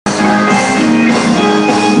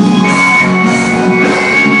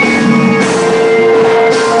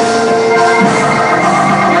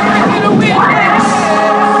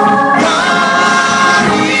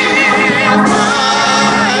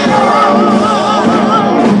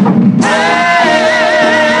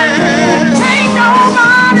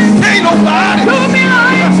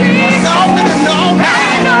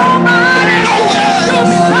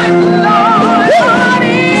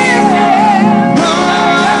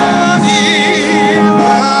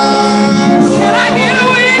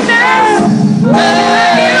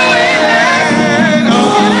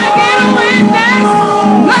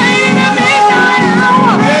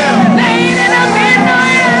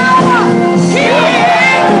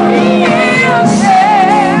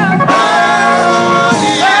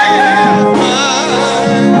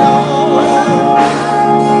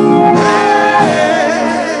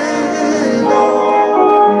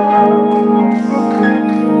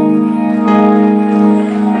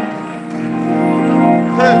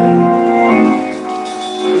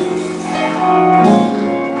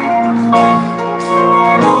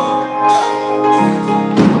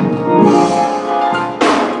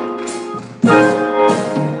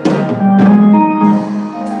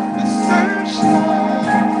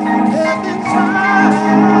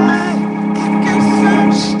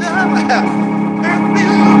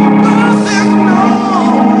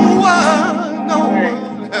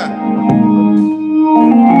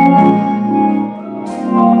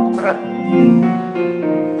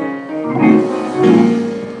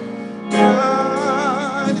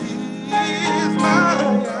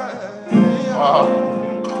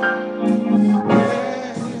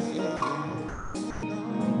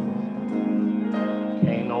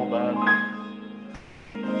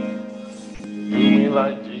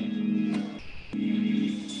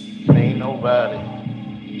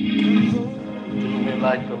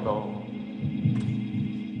Lord.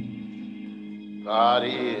 God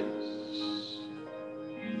is.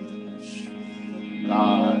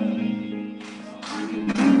 God.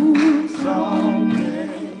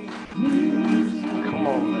 Come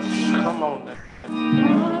on now. Come on now.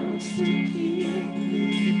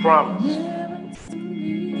 He promised.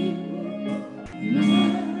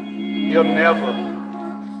 He'll never.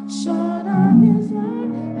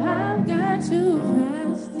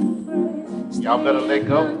 Y'all better let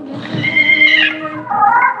go.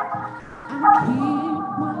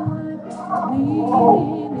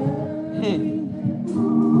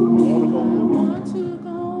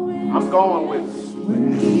 I'm going with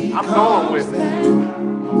it. I'm going with it.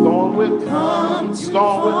 I'm going with it. You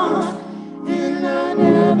going with it?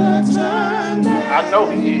 I know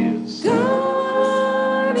he is.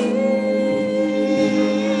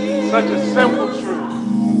 Such a simple truth.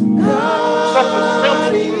 Such a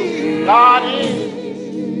simple truth. God is.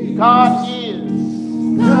 God is.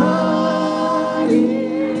 God is.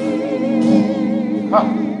 Huh.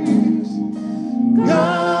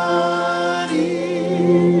 God is.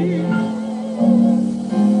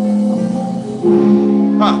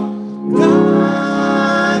 Huh.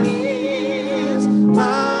 God is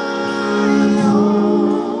my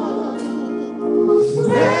Lord.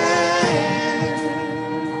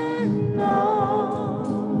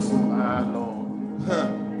 My Lord. Huh.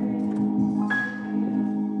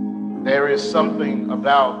 There is something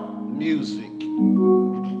about music,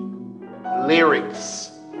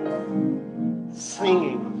 lyrics,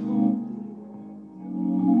 singing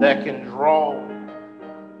that can draw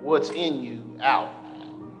what's in you out.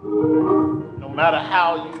 No matter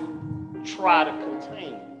how you try to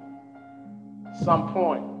contain it, at some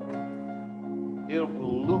point, it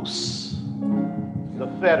will loose the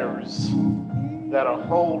fetters that are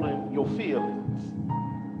holding your feelings.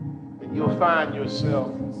 And you'll find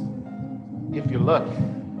yourself, if you're lucky,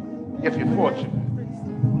 if you're fortunate,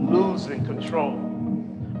 losing control.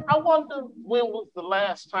 I wonder when was the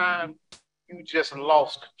last time you just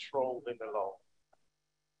lost control in the Lord?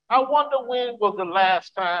 I wonder when was the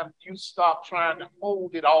last time you stopped trying to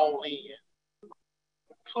hold it all in,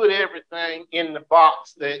 put everything in the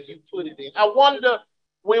box that you put it in. I wonder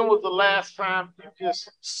when was the last time you just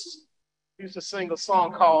used to sing a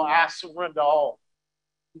song called I Surrender All.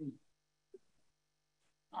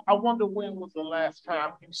 I wonder when was the last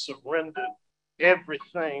time you surrendered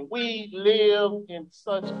everything. We live in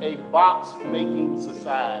such a box-making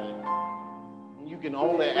society. You can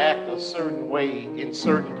only act a certain way in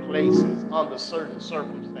certain places under certain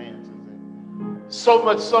circumstances. So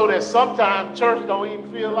much so that sometimes church don't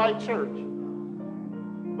even feel like church.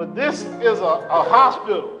 But this is a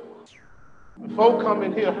hospital. And folk come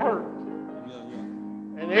in here hurt.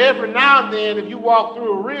 And every now and then, if you walk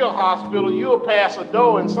through a real hospital, you'll pass a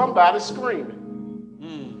door and somebody's screaming.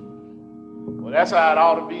 Well, that's how it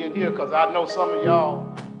ought to be in here, because I know some of y'all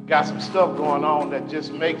got some stuff going on that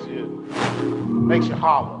just makes you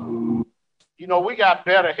holler. You know, we got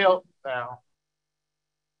better help now.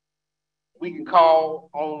 We can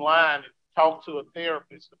call online and talk to a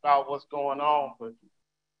therapist about what's going on, but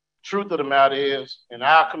truth of the matter is, in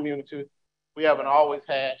our community, we haven't always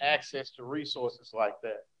had access to resources like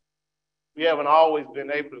that. We haven't always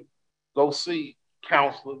been able to go see a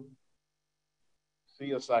counselor,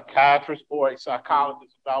 see a psychiatrist or a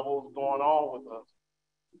psychologist about what was going on with us.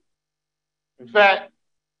 In fact,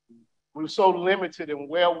 we were so limited in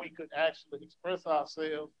where we could actually express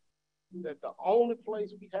ourselves that the only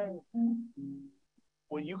place we had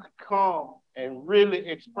where you could come and really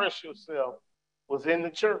express yourself was in the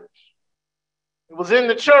church. It was in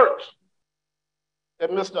the church that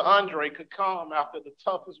Mr. Andre could come after the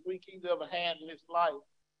toughest week he's ever had in his life.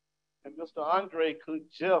 And Mr. Andre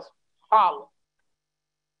could just holler.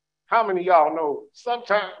 How many of y'all know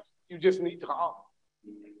sometimes you just need to holler?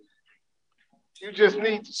 You just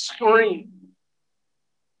need to scream.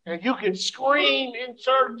 And you can scream in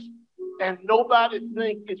church and nobody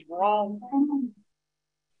think it's wrong.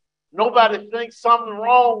 Nobody thinks something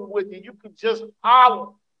wrong with you. You can just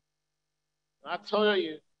holler. I tell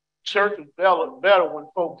you, church is better when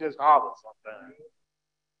folk just holler sometimes.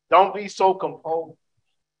 Don't be so composed.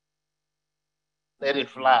 Let it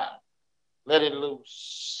fly. Let it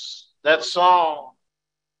loose. That song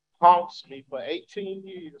haunts me for 18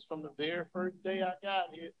 years from the very first day I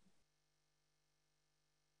got here.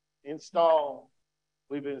 Installed.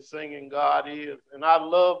 We've been singing God Is. And I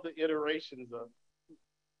love the iterations of it.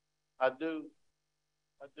 I do.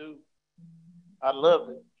 I love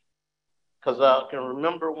it. Because I can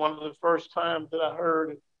remember one of the first times that I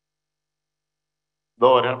heard it.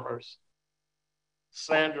 Lord have mercy.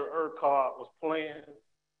 Sandra Urquhart was playing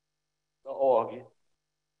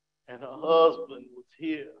husband was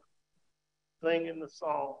here singing the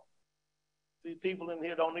song. See, people in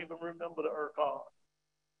here don't even remember the Urquhart.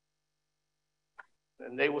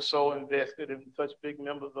 And they were so invested in such big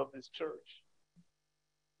members of this church.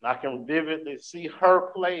 And I can vividly see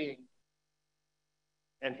her playing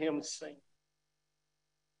and him singing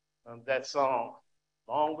that song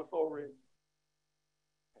long before written.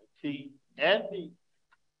 T and D.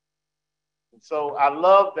 And so I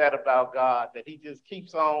love that about God, that he just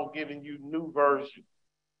keeps on giving you new versions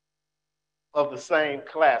of the same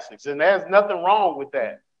classics. And there's nothing wrong with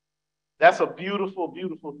that. That's a beautiful,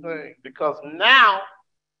 beautiful thing, because now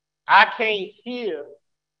I can't hear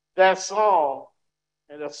that song.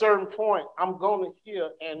 At a certain point, I'm going to hear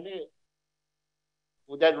Annette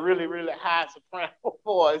with that really, really high soprano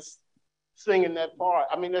voice singing that part.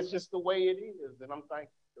 I mean, that's just the way it is, and I'm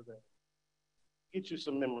thankful for that. Get you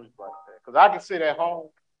some memories like that, because I can sit at home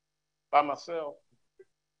by myself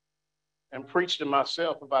and preach to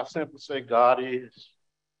myself if I simply say, God is.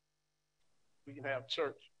 We can have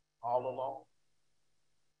church all along.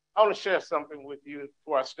 I want to share something with you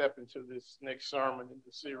before I step into this next sermon in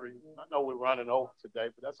the series. I know we're running over today,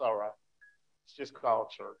 but that's all right. It's just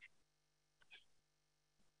called church.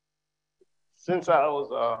 Since I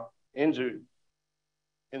was injured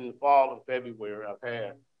in the fall of February, I've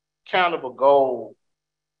had kind of a goal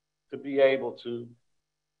to be able to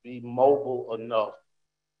be mobile enough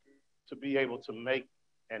to be able to make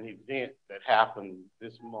an event that happened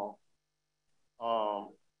this month.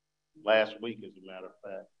 Last week, as a matter of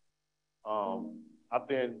fact. I've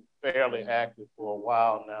been fairly active for a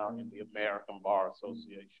while now in the American Bar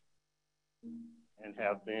Association and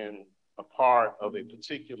have been a part of a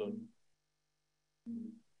particular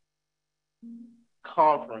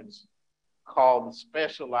conference called the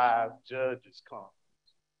Specialized Judges Conference.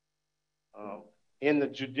 In the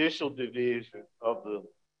judicial division of the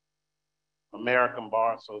American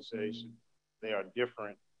Bar Association, there are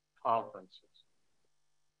different conferences: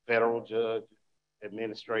 federal judges,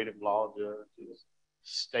 administrative law judges,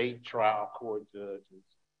 state trial court judges,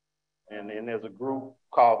 and then there's a group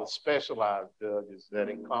called the Specialized Judges that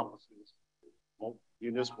encompasses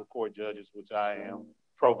municipal court judges, which I am,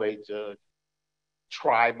 probate judge,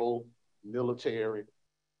 tribal, military.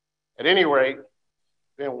 At any rate,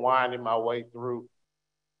 been winding my way through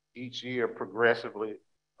each year progressively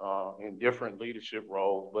in different leadership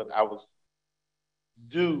roles, but I was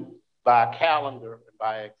due by calendar and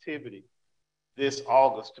by activity this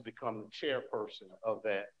August to become the chairperson of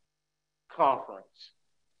that conference.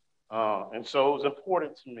 And so it was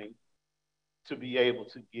important to me to be able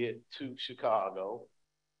to get to Chicago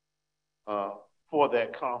for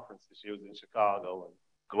that conference this year. It was in Chicago, and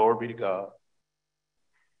glory be to God.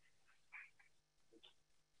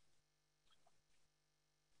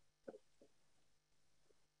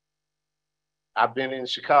 I've been in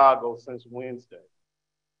Chicago since Wednesday,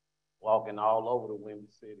 walking all over the Windy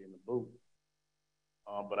City in the booth.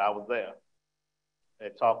 But I was there. I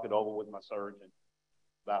talked it over with my surgeon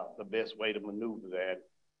about the best way to maneuver that.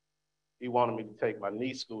 He wanted me to take my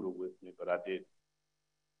knee scooter with me, but I didn't.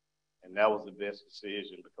 And that was the best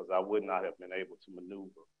decision, because I would not have been able to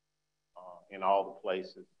maneuver in all the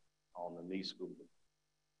places on the knee scooter.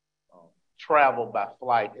 Travel by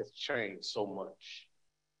flight has changed so much.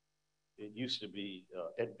 It used to be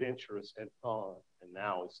adventurous and fun, and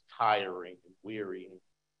now it's tiring and wearying.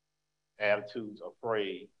 Attitudes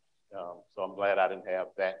afraid. So I'm glad I didn't have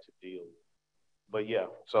that to deal with. But yeah,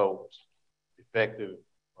 so effective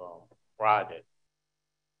Friday,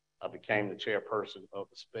 I became the chairperson of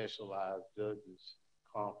the Specialized Judges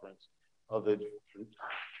Conference of the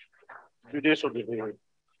Judicial Division,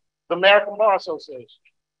 the American Bar Association.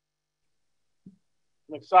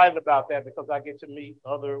 I'm excited about that because I get to meet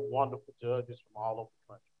other wonderful judges from all over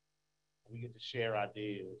the country. We get to share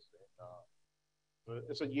ideas.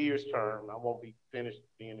 It's a year's term. I won't be finished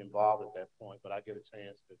being involved at that point, but I get a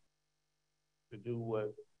chance to do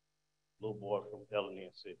what little boy from L&N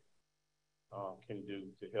City can do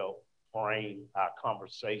to help frame our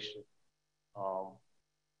conversation. A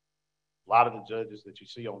lot of the judges that you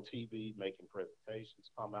see on TV making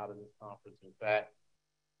presentations come out of this conference. In fact,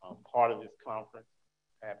 part of this conference,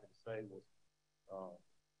 I'm happy to say, was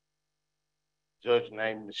a judge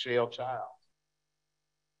named Michelle Childs.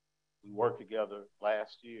 We worked together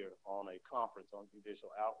last year on a conference on judicial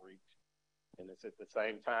outreach, and it's at the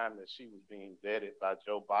same time that she was being vetted by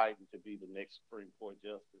Joe Biden to be the next Supreme Court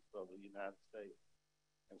Justice of the United States.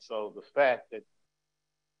 And so the fact that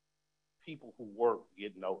people who work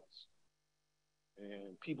get noticed,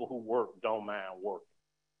 and people who work don't mind working.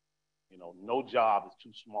 You know, no job is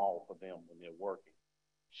too small for them when they're working.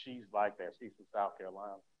 She's like that. She's from South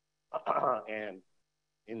Carolina. And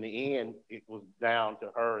in the end, it was down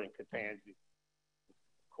to her and Ketanji.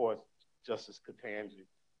 Of course, Justice Ketanji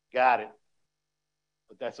got it,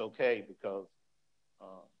 but that's okay because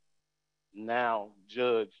uh, now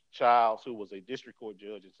Judge Childs, who was a district court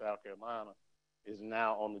judge in South Carolina, is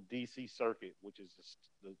now on the D.C. Circuit, which is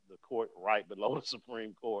the court right below the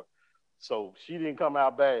Supreme Court. So she didn't come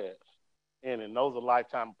out bad, and those are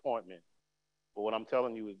lifetime appointments. But what I'm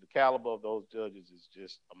telling you is the caliber of those judges is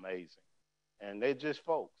just amazing. And they're just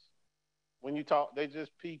folks. When you talk, they're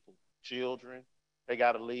just people, children. They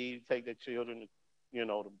got to leave, take their children,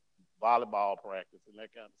 to volleyball practice and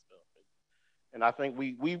that kind of stuff. And I think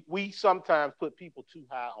we sometimes put people too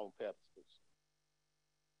high on pedestals.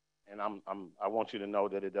 And I want you to know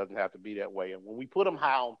that it doesn't have to be that way. And when we put them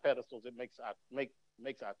high on pedestals, it makes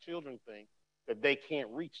our children think that they can't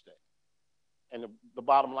reach that. And the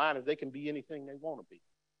bottom line is they can be anything they want to be.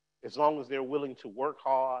 As long as they're willing to work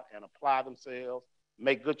hard and apply themselves,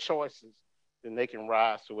 make good choices, then they can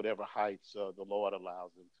rise to whatever heights the Lord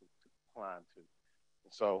allows them to climb to.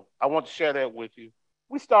 And so I want to share that with you.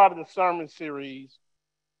 We started a sermon series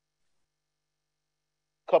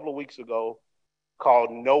a couple of weeks ago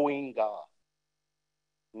called Knowing God.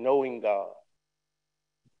 Knowing God.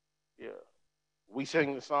 Yeah. We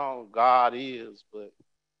sing the song, God is, but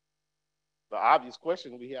the obvious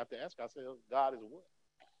question we have to ask ourselves, God is what?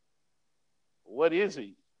 What is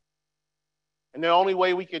he? And the only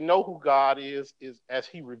way we can know who God is as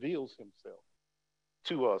he reveals himself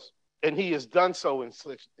to us. And he has done so in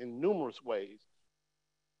numerous ways.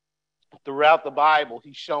 Throughout the Bible,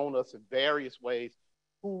 he's shown us in various ways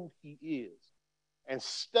who he is. And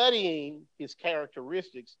studying his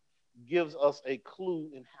characteristics gives us a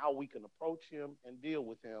clue in how we can approach him and deal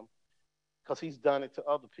with him, because he's done it to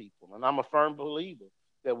other people. And I'm a firm believer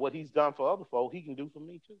that what he's done for other folk, he can do for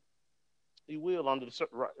me too. He will under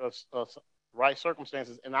the right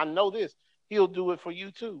circumstances. And I know this, he'll do it for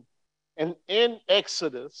you too. And in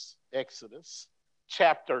Exodus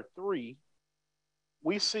chapter 3,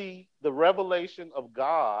 we see the revelation of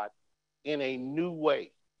God in a new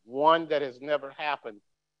way, one that has never happened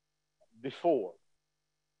before.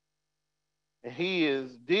 And he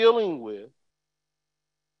is dealing with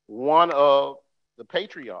one of the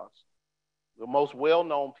patriarchs, the most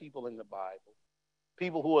well-known people in the Bible,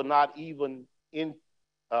 people who are not even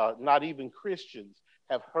Christians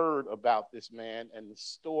have heard about this man and the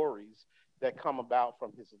stories that come about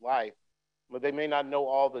from his life, but they may not know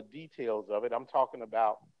all the details of it. I'm talking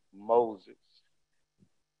about Moses.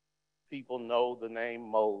 People know the name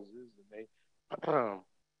Moses, and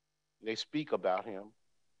they speak about him.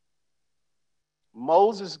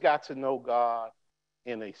 Moses got to know God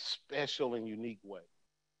in a special and unique way.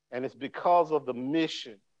 And it's because of the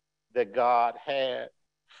mission that God had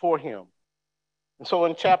for him. And so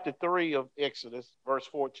in chapter 3 of Exodus, verse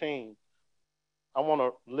 14, I want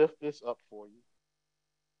to lift this up for you.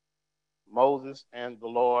 Moses and the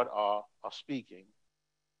Lord are speaking.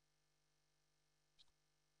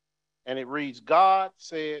 And it reads, God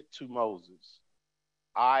said to Moses,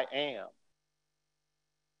 I am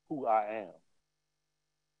who I am.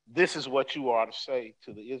 This is what you are to say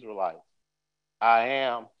to the Israelites. I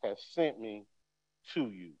am has sent me to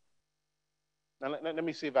you. Now, let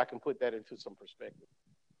me see if I can put that into some perspective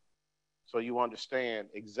so you understand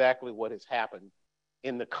exactly what has happened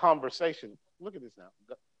in the conversation. Look at this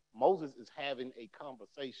now. Moses is having a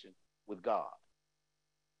conversation with God.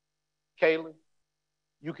 Kaylin,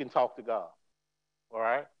 you can talk to God, all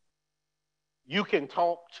right? You can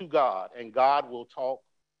talk to God, and God will talk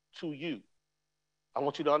to you. I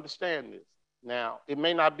want you to understand this. Now, it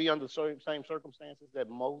may not be under the same circumstances that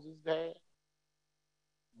Moses had,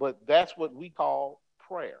 but that's what we call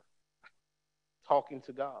prayer, talking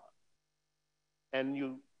to God. And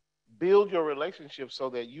you build your relationship so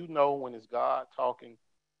that you know when it's God talking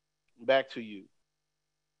back to you.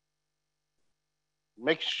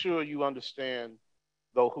 Make sure you understand,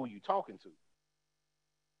 though, who you're talking to.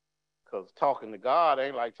 Because talking to God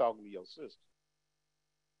ain't like talking to your sister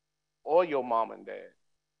or your mom and dad.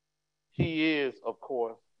 He is, of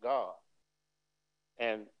course, God.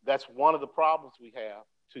 And that's one of the problems we have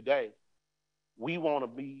today. We want to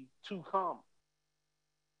be too common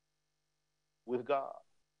with God.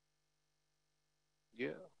 Yeah,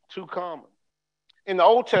 too common. In the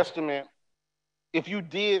Old Testament, if you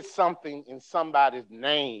did something in somebody's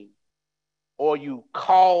name or you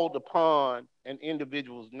called upon an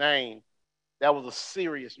individual's name, that was a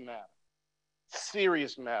serious matter.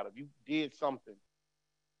 Serious matter. You did something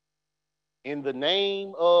in the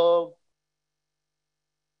name of,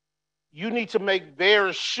 you need to make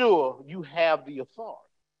very sure you have the authority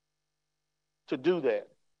to do that.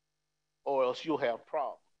 or else you'll have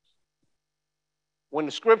problems. When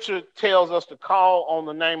the scripture tells us to call on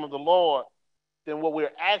the name of the Lord, then what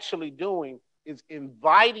we're actually doing is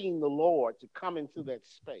inviting the Lord to come into that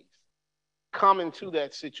space, come into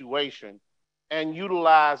that situation, and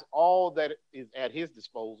utilize all that is at his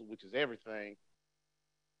disposal, which is everything,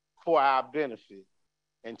 for our benefit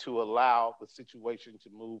and to allow the situation to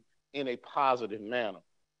move in a positive manner.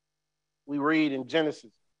 We read in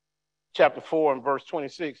Genesis chapter 4 and verse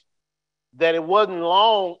 26 that it wasn't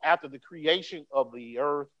long after the creation of the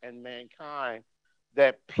earth and mankind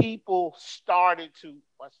that people started to,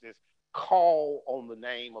 watch this, call on the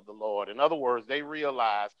name of the Lord. In other words, they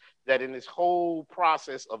realized that in this whole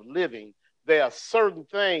process of living, there are certain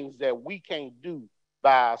things that we can't do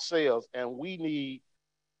by ourselves, and we need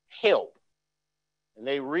help. And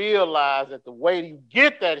they realize that the way you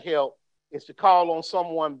get that help is to call on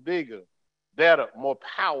someone bigger, better, more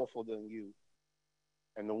powerful than you.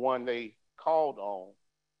 And the one they called on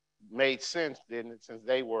made sense, didn't it? Since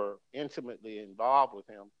they were intimately involved with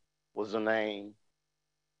him, was the name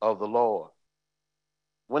of the Lord.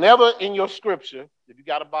 Whenever in your scripture, if you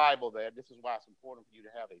got a Bible there, this is why it's important for you to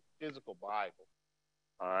have a physical Bible.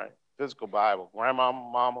 All right? Physical Bible. Grandma,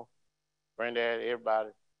 mama, granddad,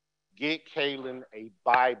 everybody. Get Kaylin a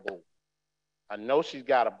Bible. I know she's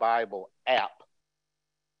got a Bible app.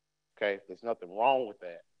 Okay? There's nothing wrong with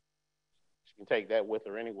that. She can take that with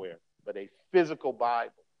her anywhere. But a physical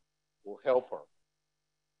Bible will help her.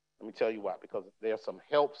 Let me tell you why. Because there are some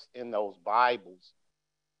helps in those Bibles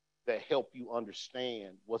that help you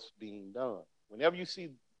understand what's being done. Whenever you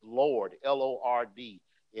see Lord, Lord,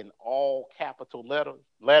 in all capital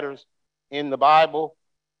letters in the Bible,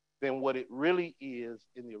 then what it really is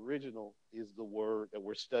in the original is the word that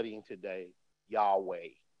we're studying today, Yahweh.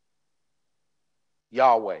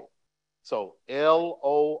 Yahweh. So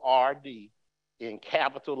Lord in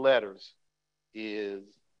capital letters is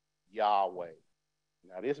Yahweh.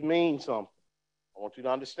 Now this means something. I want you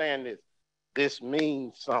to understand this. This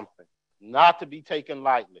means something, not to be taken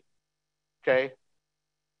lightly. Okay?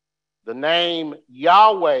 The name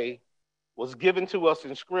Yahweh was given to us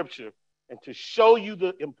in Scripture, and to show you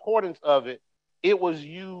the importance of it, it was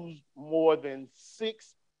used more than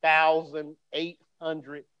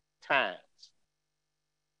 6,800 times.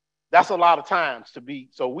 That's a lot of times to be.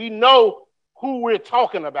 So we know who we're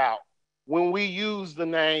talking about when we use the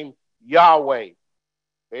name Yahweh.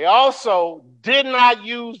 They also did not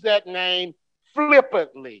use that name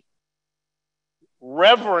flippantly.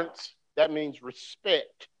 Reverence, that means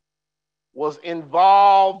respect, was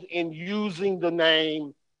involved in using the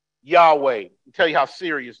name Yahweh. I'll tell you how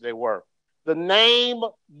serious they were. The name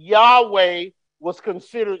Yahweh was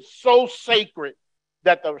considered so sacred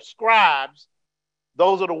that the scribes,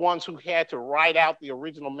 those are the ones who had to write out the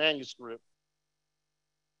original manuscript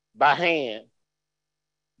by hand,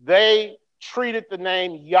 they treated the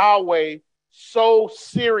name Yahweh so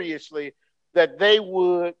seriously that they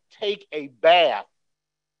would take a bath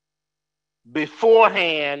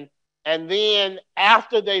beforehand, and then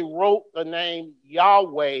after they wrote the name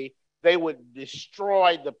Yahweh, they would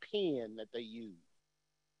destroy the pen that they used.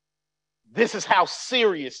 This is how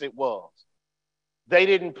serious it was. They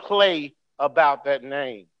didn't play about that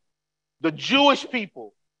name. The Jewish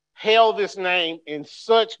people held this name in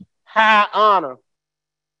such high honor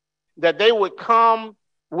that they would come,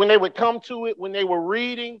 when they would come to it, when they were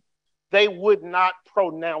reading, they would not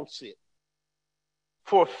pronounce it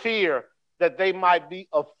for fear that they might be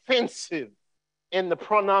offensive in the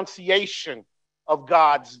pronunciation of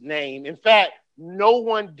God's name. In fact, no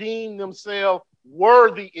one deemed themselves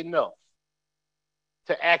worthy enough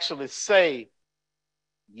to actually say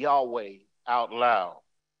Yahweh out loud.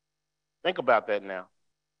 Think about that now.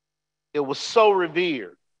 It was so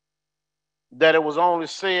revered that it was only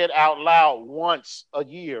said out loud once a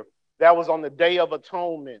year. That was on the Day of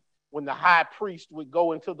Atonement, when the high priest would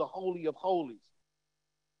go into the Holy of Holies.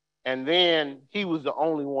 And then he was the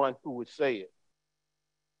only one who would say it.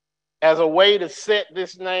 As a way to set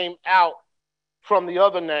this name out from the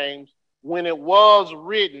other names, when it was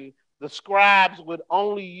written, the scribes would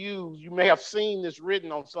only use, you may have seen this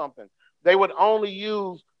written on something, they would only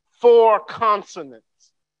use 4 consonants,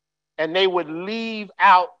 and they would leave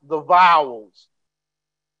out the vowels.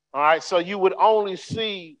 All right, so you would only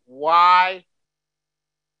see Y,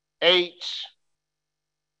 H,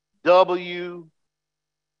 W,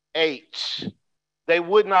 H. They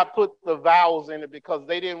would not put the vowels in it because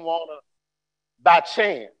they didn't want to, by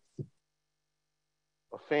chance,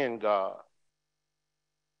 offend God.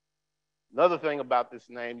 Another thing about this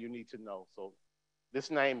name you need to know. So this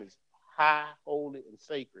name is high, holy, and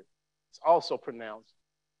sacred. It's also pronounced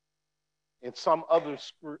in some other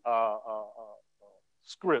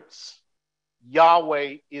scripts,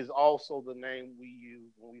 Yahweh is also the name we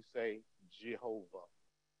use when we say Jehovah.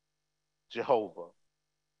 Jehovah.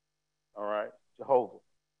 All right? Jehovah.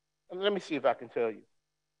 And let me see if I can tell you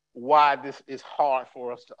why this is hard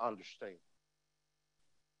for us to understand.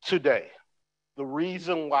 Today, the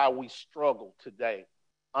reason why we struggle today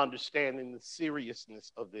understanding the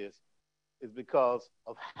seriousness of this is because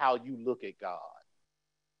of how you look at God.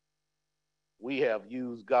 We have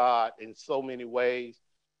used God in so many ways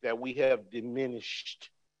that we have diminished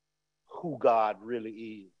who God really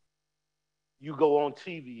is. You go on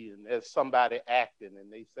TV and there's somebody acting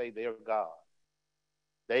and they say they're God.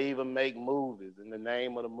 They even make movies in the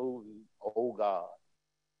name of the movie, oh God.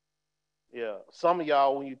 Yeah, some of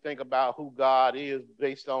y'all, when you think about who God is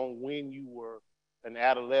based on when you were an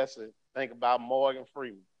adolescent, think about Morgan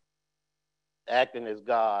Freeman acting as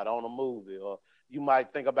God on a movie. Or you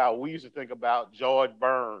might think about, we used to think about George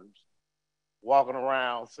Burns walking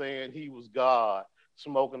around saying he was God,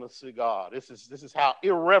 smoking a cigar. This is how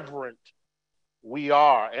irreverent we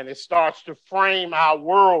are. And it starts to frame our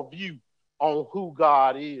worldview on who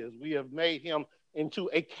God is. We have made him into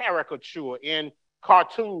a caricature. In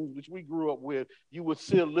cartoons, which we grew up with, you would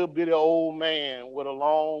see a little bitty old man with a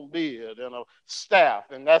long beard and a staff,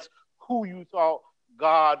 and that's who you thought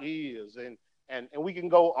God is. And we can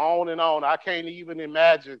go on and on. I can't even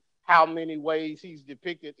imagine how many ways he's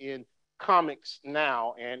depicted in comics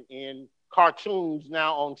now and in cartoons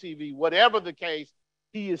now on TV. Whatever the case,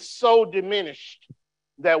 he is so diminished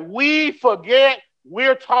that we forget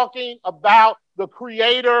we're talking about the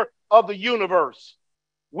creator of the universe.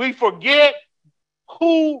 We forget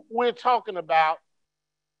who we're talking about,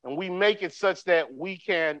 and we make it such that we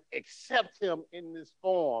can accept him in this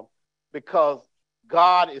form because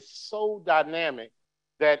God is so dynamic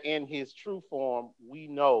that in his true form, we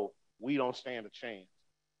know we don't stand a chance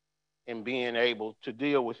in being able to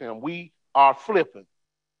deal with him. We are flippant.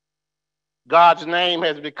 God's name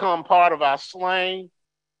has become part of our slang.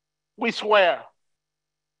 We swear,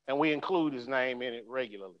 and we include his name in it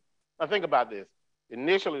regularly. Now think about this.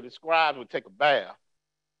 Initially, the scribes would take a bath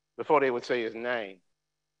before they would say his name.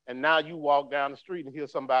 And now you walk down the street and hear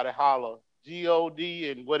somebody holler, G-O-D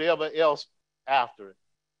and whatever else after it.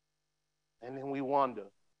 And then we wonder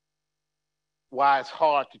why it's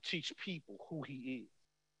hard to teach people who he is.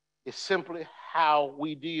 It's simply how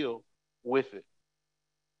we deal with it.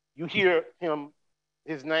 You hear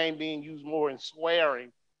his name being used more in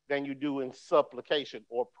swearing than you do in supplication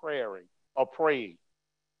or praying.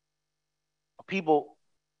 People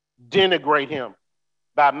denigrate him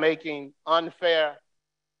by making unfair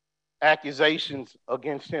accusations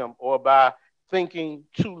against him or by thinking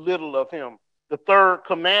too little of him. The third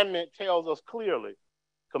commandment tells us clearly,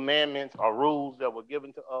 commandments are rules that were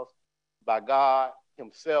given to us by God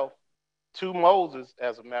himself to Moses,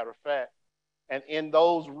 as a matter of fact. And in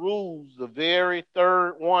those rules, the very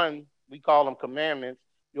third one, we call them commandments,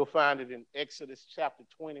 you'll find it in Exodus chapter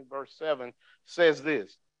 20, verse 7, says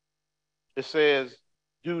this. It says,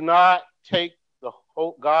 do not take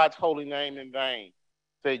God's holy name in vain.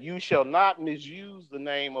 That you shall not misuse the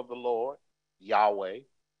name of the Lord, Yahweh,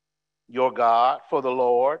 your God, for the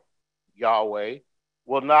Lord, Yahweh,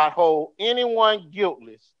 will not hold anyone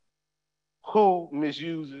guiltless who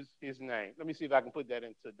misuses his name. Let me see if I can put that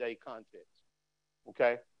in today's context.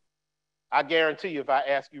 Okay? I guarantee you, if I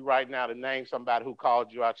ask you right now to name somebody who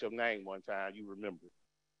called you out your name one time, you remember it.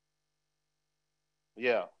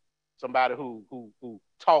 Yeah. Somebody who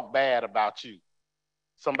talked bad about you.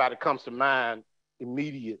 Somebody comes to mind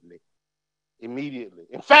immediately.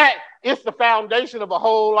 In fact, it's the foundation of a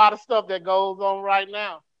whole lot of stuff that goes on right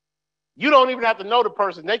now. You don't even have to know the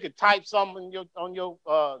person. They could type something on your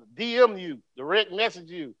DM you, direct message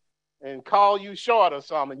you, and call you short or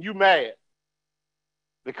something. You mad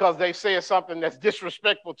because they said something that's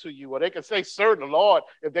disrespectful to you, or they can say certain Lord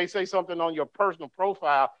if they say something on your personal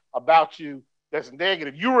profile about you that's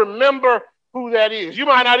negative. You remember who that is. You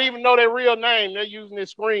might not even know their real name. They're using their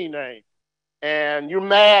screen name. And you're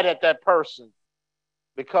mad at that person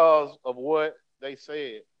because of what they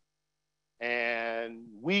said. And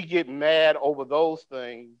we get mad over those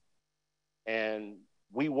things, and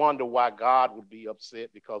we wonder why God would be upset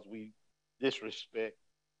because we disrespect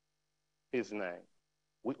his name.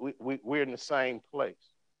 We're in the same place.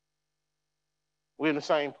 We're in the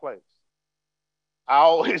same place. I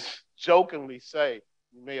always jokingly say,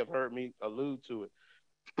 you may have heard me allude to it,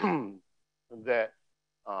 that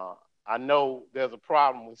I know there's a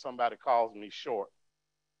problem when somebody calls me short,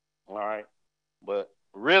 all right? But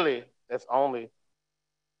really, that's only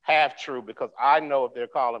half true because I know if they're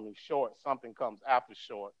calling me short, something comes after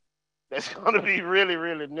short that's going to be really,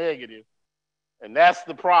 really negative. And that's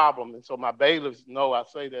the problem. And so my bailiffs know I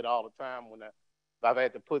say that all the time when I've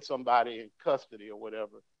had to put somebody in custody or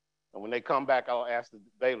whatever. And when they come back, I'll ask the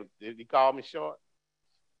bailiff, did he call me short?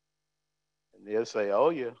 And they'll say, oh,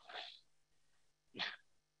 yeah.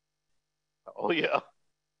 Oh, yeah.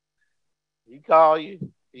 He called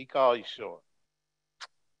you short.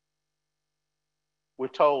 We're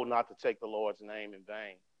told not to take the Lord's name in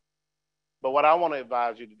vain. But what I want to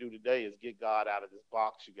advise you to do today is get God out of this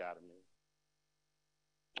box you got him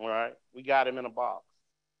in. All right? We got him in a box.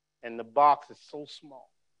 And the box is so small.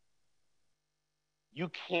 You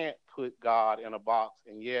can't put God in a box.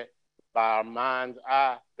 And yet, by our mind's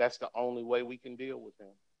eye, that's the only way we can deal with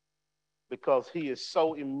him. Because he is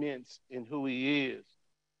so immense in who he is.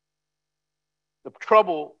 The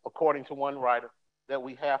trouble, according to one writer, that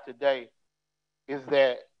we have today is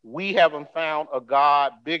that we haven't found a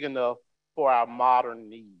God big enough for our modern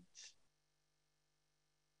needs.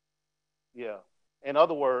 Yeah. In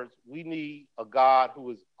other words, we need a God who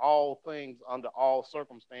is all things under all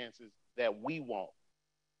circumstances that we want.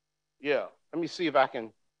 Yeah. Let me see if I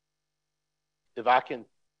can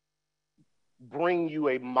bring you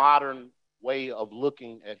a modern way of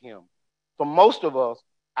looking at him. For most of us,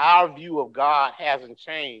 our view of God hasn't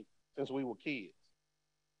changed since we were kids.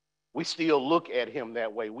 We still look at him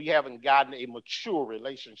that way. We haven't gotten a mature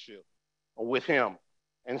relationship with him.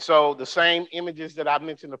 And so the same images that I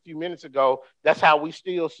mentioned a few minutes ago, that's how we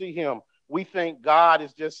still see him. We think God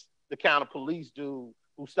is just the kind of police dude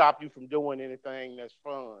who stop you from doing anything that's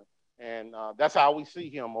fun. And that's how we see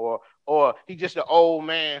him. Or he's just an old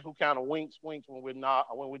man who kind of winks when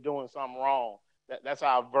we're doing something wrong. That's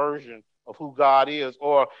our version of who God is.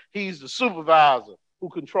 Or he's the supervisor who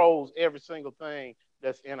controls every single thing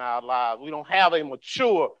that's in our lives. We don't have a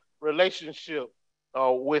mature relationship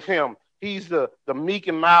with him. He's the meek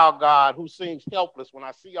and mild God who seems helpless when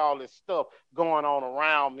I see all this stuff going on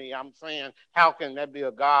around me. I'm saying, how can that be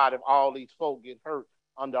a God if all these folk get hurt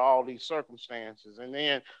under all these circumstances? And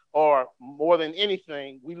then, or more than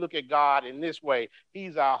anything, we look at God in this way.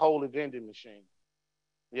 He's our holy vending machine.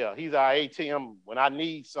 Yeah, he's our ATM when I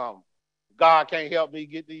need something. God can't help me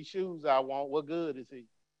get these shoes I want. What good is he?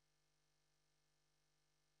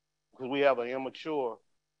 Because we have an immature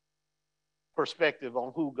perspective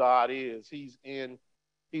on who God is. He's in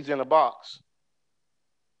a box.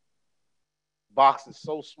 Box is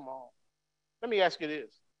so small. Let me ask you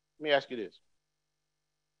this.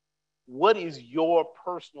 What is your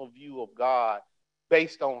personal view of God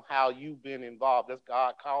based on how you've been involved? That's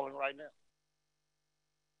God calling right now.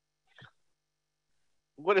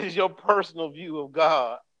 What is your personal view of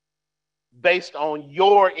God based on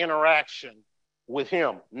your interaction with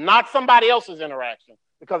him? Not somebody else's interaction,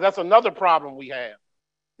 because that's another problem we have.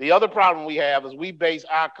 The other problem we have is we base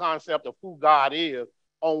our concept of who God is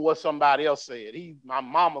on what somebody else said. He's my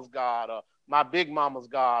mama's God, or my big mama's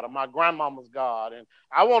God, or my grandmama's God. And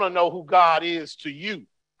I want to know who God is to you.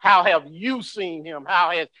 How have you seen him?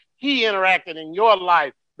 How has he interacted in your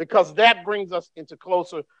life? Because that brings us into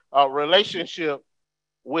closer relationship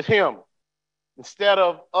with him. Instead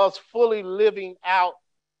of us fully living out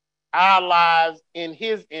our lives in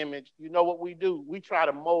his image, you know what we do? We try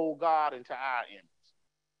to mold God into our image.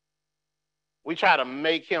 We try to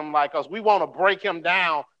make him like us. We want to break him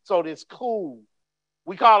down so that it's cool.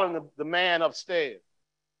 We call him the man upstairs.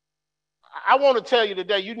 I want to tell you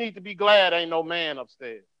today, you need to be glad ain't no man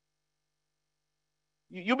upstairs.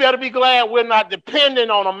 You better be glad we're not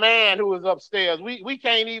dependent on a man who is upstairs. We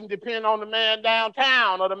can't even depend on the man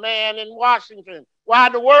downtown or the man in Washington. Why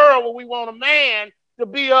in the world would we want a man to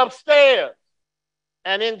be upstairs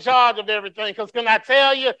and in charge of everything? Because can I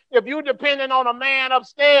tell you, if you're dependent on a man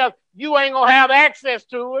upstairs, you ain't going to have access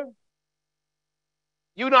to him.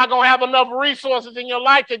 You're not going to have enough resources in your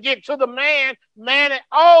life to get to the man. Man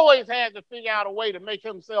always has to figure out a way to make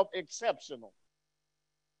himself exceptional.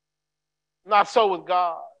 Not so with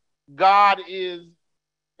God. God is,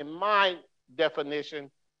 in my definition,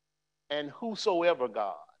 and whosoever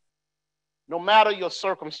God. No matter your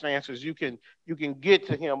circumstances, you can get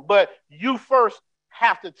to him. But you first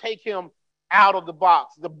have to take him out of the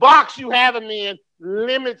box. The box you have him in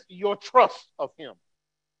limits your trust of him.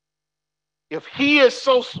 If he is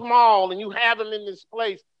so small and you have him in this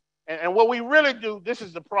place, and what we really do, this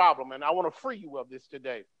is the problem, and I want to free you of this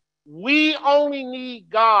today. We only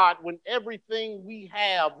need God when everything we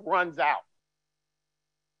have runs out.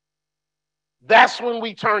 That's when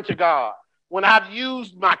we turn to God. When I've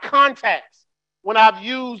used my contacts, when I've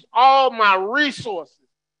used all my resources,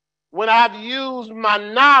 when I've used my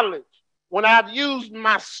knowledge, when I've used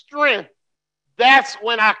my strength, that's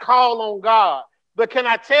when I call on God. But can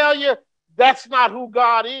I tell you, that's not who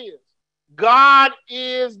God is. God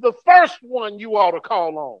is the first one you ought to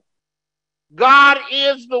call on. God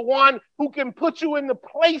is the one who can put you in the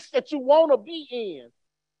place that you want to be in.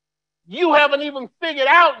 You haven't even figured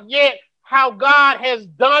out yet how God has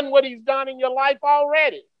done what he's done in your life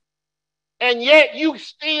already. And yet you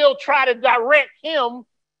still try to direct him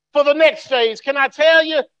for the next phase. Can I tell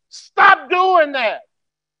you, stop doing that.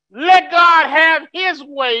 Let God have his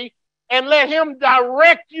way and let him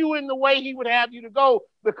direct you in the way he would have you to go,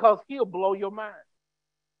 because he'll blow your mind.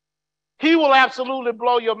 He will absolutely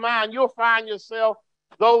blow your mind. You'll find yourself,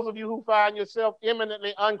 those of you who find yourself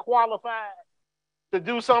eminently unqualified to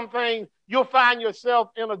do something, you'll find yourself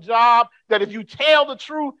in a job that if you tell the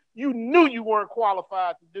truth, you knew you weren't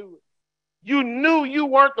qualified to do it. You knew you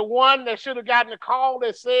weren't the one that should have gotten a call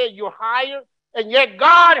that said you're hired, and yet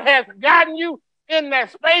God has gotten you in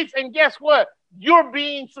that space, and guess what? You're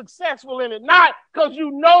being successful in it, not because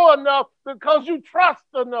you know enough, because you trust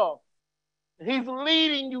enough. He's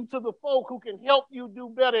leading you to the folk who can help you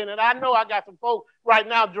do better in it. I know I got some folks right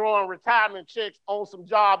now drawing retirement checks on some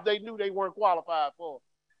jobs they knew they weren't qualified for.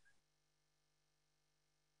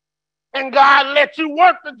 And God let you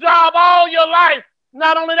work the job all your life.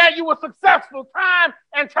 Not only that, you were successful time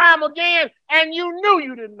and time again, and you knew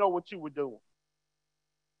you didn't know what you were doing.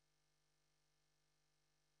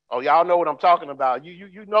 Oh, y'all know what I'm talking about.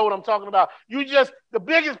 You know what I'm talking about. The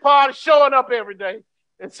biggest part is showing up every day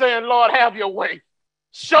and saying, Lord, have your way.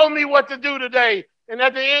 Show me what to do today. And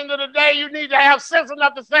at the end of the day, you need to have sense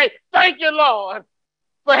enough to say, thank you, Lord,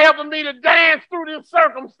 for helping me to dance through this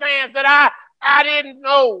circumstance that I didn't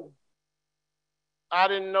know. I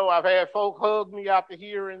didn't know. I've had folk hug me after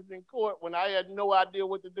hearings in court when I had no idea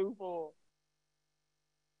what to do for them,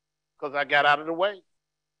 because I got out of the way.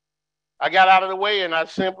 I got out of the way and I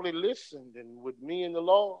simply listened. And with me and the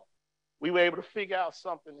Lord, we were able to figure out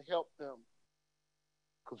something to help them.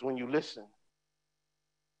 Because when you listen,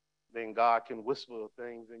 then God can whisper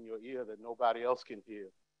things in your ear that nobody else can hear.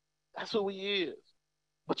 That's who he is.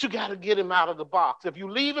 But you got to get him out of the box. If you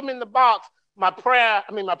leave him in the box, my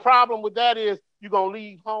problem with that is you're going to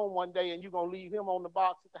leave home one day and you're going to leave him on the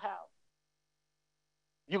box at the house.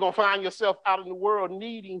 You're going to find yourself out in the world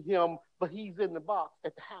needing him, but he's in the box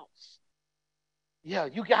at the house. Yeah,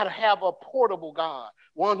 you got to have a portable God,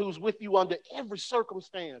 one who's with you under every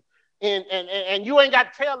circumstance. And you ain't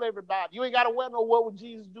got to tell everybody. You ain't got to wear no "What Would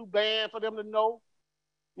Jesus Do" band for them to know.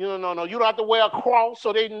 No. You don't have to wear a cross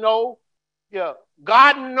so they know. Yeah,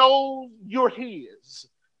 God knows you're his.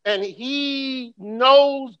 And he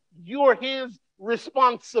knows you're his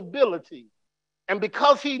responsibility. And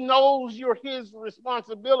because he knows you're his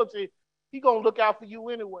responsibility, he's going to look out for you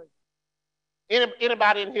anyway.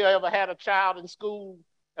 Anybody in here ever had a child in school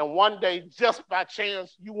and one day, just by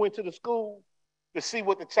chance, you went to the school to see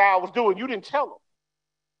what the child was doing? You didn't tell them.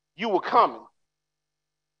 You were coming.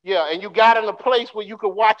 Yeah, and you got in a place where you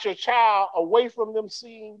could watch your child away from them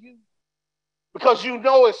seeing you. Because you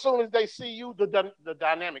know as soon as they see you, the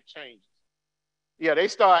dynamic changes. Yeah, they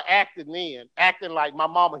start acting like my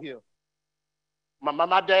mama here.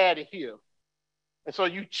 My daddy here. And so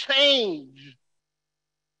you change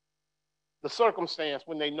the circumstance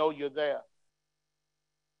when they know you're there.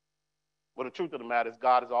 But the truth of the matter is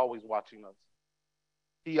God is always watching us.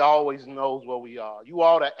 He always knows where we are. You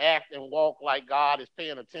ought to act and walk like God is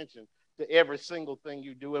paying attention to every single thing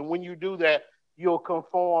you do. And when you do that, you'll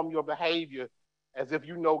conform your behavior as if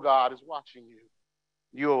you know God is watching you.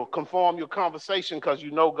 You'll conform your conversation because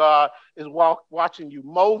you know God is watching you.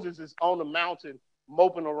 Moses is on the mountain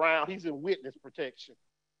moping around. He's in witness protection.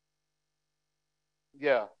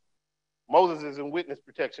 Yeah. Moses is in witness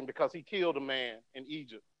protection because he killed a man in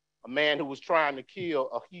Egypt, a man who was trying to kill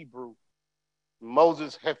a Hebrew.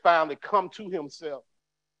 Moses had finally come to himself.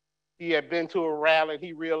 He had been to a rally and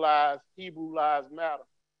he realized Hebrew lives matter.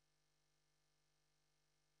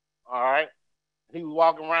 All right. He was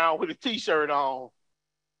walking around with a t-shirt on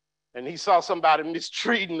and he saw somebody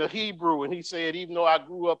mistreating a Hebrew. And he said, even though I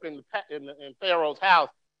grew up in Pharaoh's house,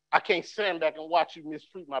 I can't stand back and watch you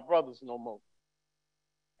mistreat my brothers no more.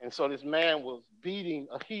 And so this man was beating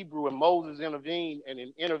a Hebrew and Moses intervened. And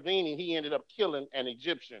in intervening, he ended up killing an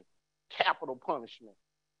Egyptian. Capital punishment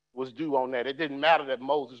was due on that. It didn't matter that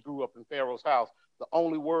Moses grew up in Pharaoh's house. The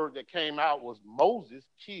only word that came out was Moses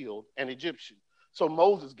killed an Egyptian. So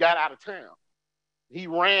Moses got out of town. He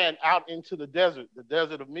ran out into the desert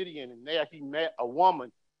of Midian, and there he met a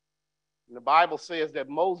woman. And the Bible says that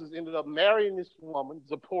Moses ended up marrying this woman.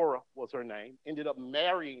 Zipporah was her name. Ended up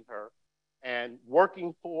marrying her and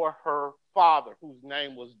working for her father, whose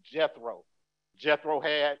name was Jethro. Jethro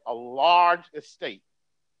had a large estate.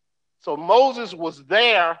 So Moses was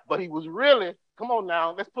there, but he was really, come on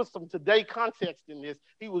now, let's put some today context in this.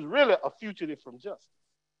 He was really a fugitive from justice.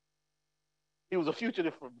 He was a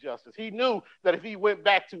fugitive from justice. He knew that if he went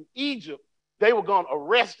back to Egypt, they were going to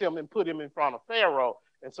arrest him and put him in front of Pharaoh.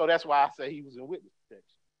 And so that's why I say he was in witness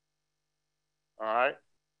protection. All right?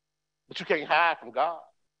 But you can't hide from God.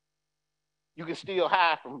 You can still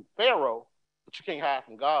hide from Pharaoh, but you can't hide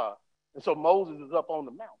from God. And so Moses is up on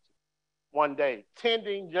the mountain one day,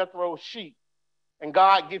 tending Jethro's sheep, and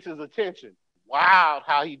God gets his attention. Wow,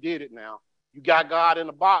 how he did it now. You got God in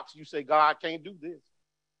a box. You say, God can't do this.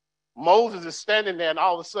 Moses is standing there, and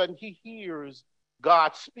all of a sudden he hears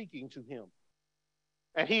God speaking to him.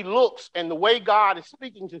 And he looks, and the way God is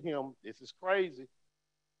speaking to him, this is crazy.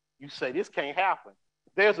 You say, this can't happen.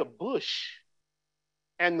 There's a bush,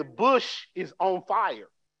 and the bush is on fire.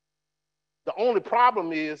 The only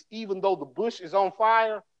problem is, even though the bush is on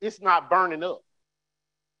fire, it's not burning up.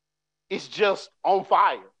 It's just on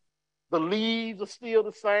fire. The leaves are still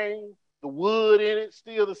the same. The wood in it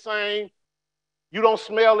still the same. You don't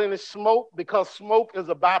smell any smoke because smoke is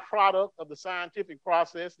a byproduct of the scientific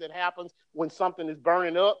process that happens when something is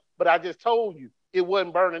burning up. But I just told you, it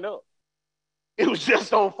wasn't burning up. It was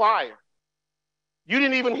just on fire. You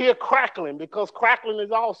didn't even hear crackling because crackling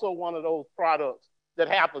is also one of those products that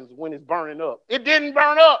happens when it's burning up. It didn't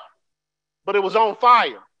burn up, but it was on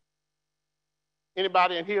fire.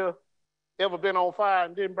 Anybody in here ever been on fire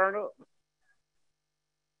and didn't burn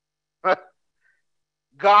up?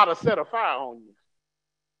 God will set a fire on you.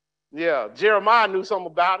 Yeah, Jeremiah knew something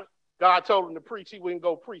about it. God told him to preach. He wouldn't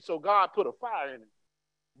go preach. So God put a fire in him,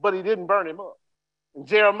 but he didn't burn him up. And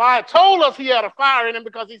Jeremiah told us he had a fire in him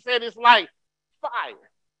because he said it's like fire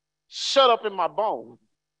shut up in my bones.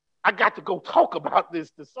 I got to go talk about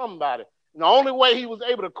this to somebody. And the only way he was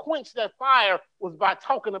able to quench that fire was by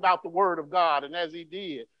talking about the word of God. And as he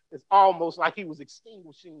did, it's almost like he was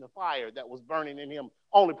extinguishing the fire that was burning in him.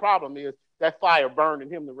 Only problem is that fire burned in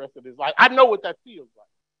him the rest of his life. I know what that feels like.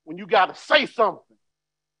 When you got to say something,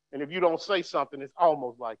 and if you don't say something, it's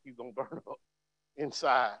almost like you're going to burn up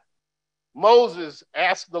inside. Moses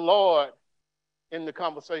asked the Lord in the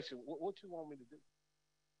conversation, what you want me to do?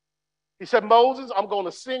 He said, Moses, I'm going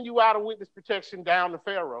to send you out of witness protection down to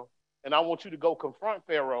Pharaoh, and I want you to go confront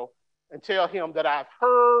Pharaoh and tell him that I've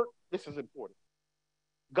heard, this is important.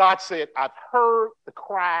 God said, I've heard the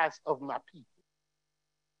cries of my people,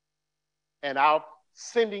 and I'm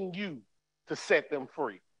sending you to set them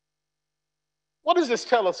free. What does this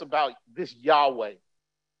tell us about this Yahweh?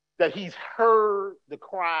 That he's heard the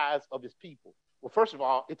cries of his people. Well, first of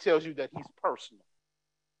all, it tells you that he's personal.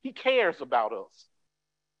 He cares about us.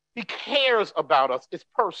 He cares about us. It's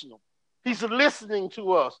personal. He's listening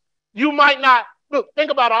to us. You might not, look, think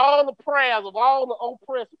about all the prayers of all the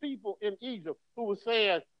oppressed people in Egypt who were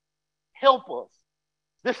saying, help us.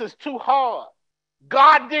 This is too hard.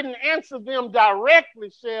 God didn't answer them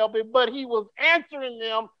directly, Shelby, but he was answering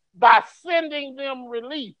them by sending them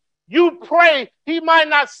relief. You pray, he might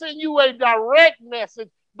not send you a direct message,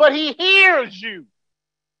 but he hears you.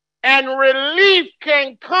 And relief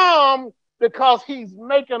can come because he's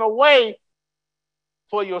making a way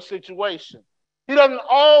for your situation. He doesn't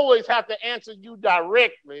always have to answer you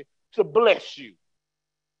directly to bless you.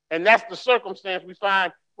 And that's the circumstance we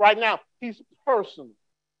find right now. He's personal.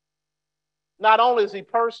 Not only is he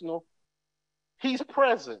personal, he's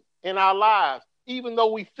present in our lives. Even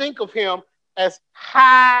though we think of him as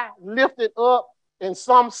high, lifted up in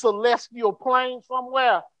some celestial plane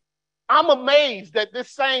somewhere, I'm amazed that this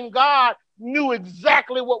same God knew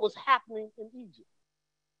exactly what was happening in Egypt.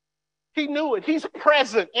 He knew it. He's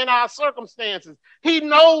present in our circumstances. He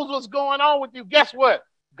knows what's going on with you. Guess what?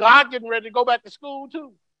 God getting ready to go back to school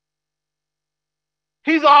too.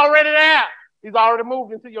 He's already there. He's already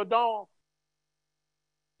moved into your dorm.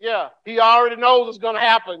 Yeah, he already knows what's going to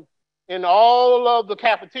happen in all of the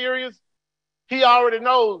cafeterias. He already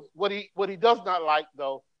knows what he does not like,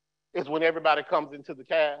 though, is when everybody comes into the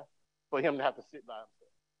caf for him to have to sit by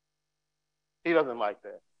himself. He doesn't like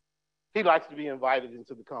that. He likes to be invited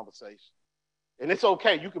into the conversation. And it's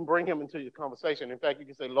okay. You can bring him into your conversation. In fact, you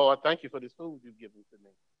can say, Lord, thank you for this food you've given to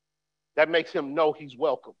me. That makes him know he's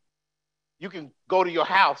welcome. You can go to your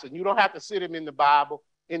house, and you don't have to sit him in the Bible,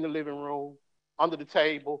 in the living room, under the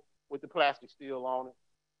table with the plastic still on it.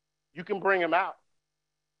 You can bring him out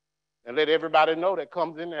and let everybody know that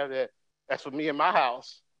comes in there that that's for me and my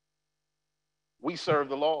house. We serve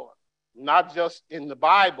the Lord, not just in the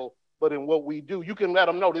Bible, but in what we do. You can let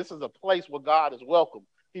them know this is a place where God is welcome.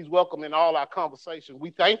 He's welcome in all our conversations. We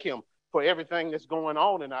thank him for everything that's going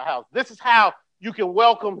on in our house. This is how you can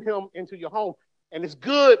welcome him into your home. And it's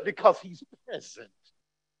good because he's present.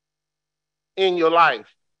 in your life,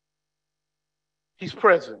 he's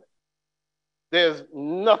present. There's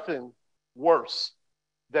nothing worse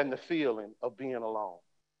than the feeling of being alone.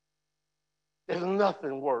 There's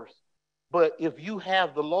nothing worse. But if you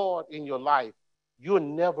have the Lord in your life, you're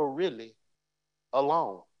never really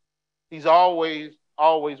alone. He's always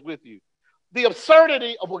with you. The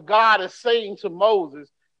absurdity of what God is saying to Moses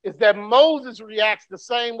is that Moses reacts the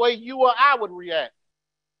same way you or I would react.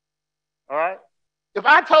 All right? If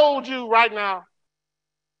I told you right now,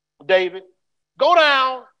 David, go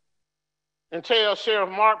down and tell Sheriff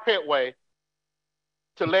Mark Petway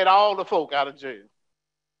to let all the folk out of jail.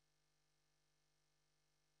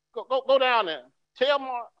 Go down there. Tell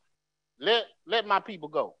Mark, let my people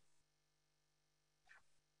go.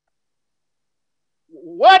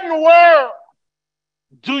 What in the world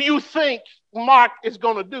do you think Mark is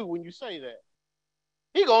going to do when you say that?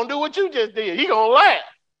 He's going to do what you just did. He's going to laugh.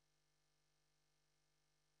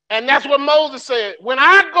 And that's what Moses said. When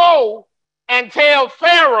I go and tell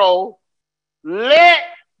Pharaoh, let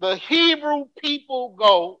the Hebrew people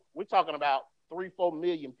go, we're talking about 3-4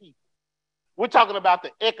 million people. We're talking about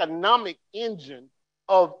the economic engine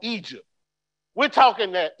of Egypt. We're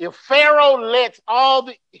talking that if Pharaoh lets all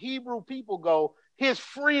the Hebrew people go, his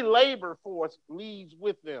free labor force leaves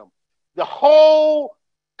with them. The whole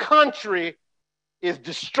country is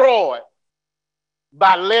destroyed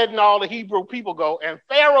by letting all the Hebrew people go. And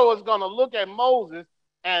Pharaoh is going to look at Moses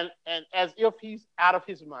and as if he's out of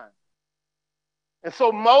his mind. And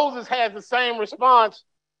so Moses has the same response.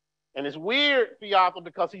 And it's weird, Theophil,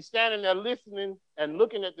 because he's standing there listening and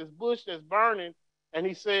looking at this bush that's burning. And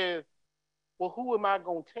he says, well, who am I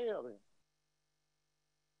going to tell them?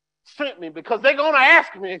 Sent me, because they're going to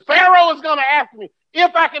ask me. Pharaoh is going to ask me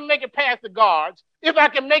if I can make it past the guards, if I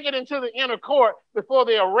can make it into the inner court before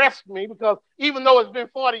they arrest me, because even though it's been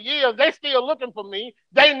 40 years, they're still looking for me.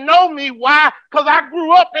 They know me. Why? Because I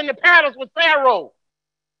grew up in the palace with Pharaoh.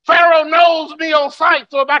 Pharaoh knows me on sight,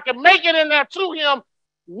 so if I can make it in there to him,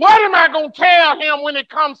 what am I going to tell him when it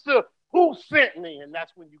comes to who sent me? And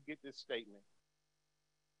that's when you get this statement.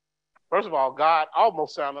 First of all, God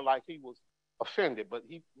almost sounded like he was offended, but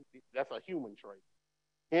that's a human trait.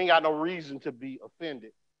 He ain't got no reason to be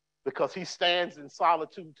offended because he stands in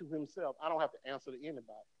solitude to himself. I don't have to answer to anybody.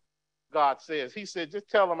 God says, he said, just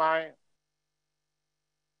tell them I am.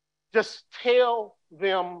 Just tell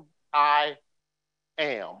them I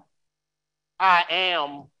am. I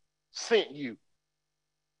am sent you.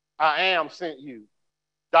 I am sent you.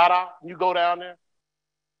 Dada, you go down there.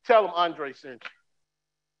 Tell them Andre sent you.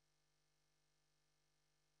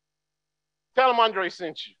 Tell them Andre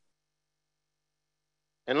sent you.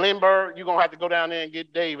 And Lindbergh, you're going to have to go down there and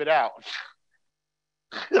get David out.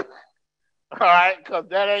 All right? Because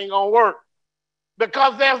that ain't going to work.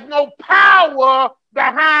 Because there's no power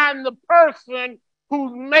behind the person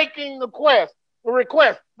who's making the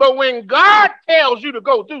request. But when God tells you to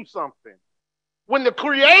go do something, when the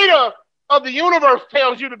creator of the universe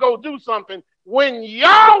tells you to go do something, when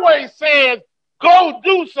Yahweh says, go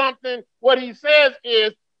do something, what he says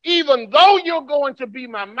is, even though you're going to be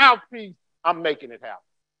my mouthpiece, I'm making it happen.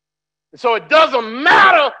 So it doesn't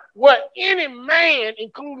matter what any man,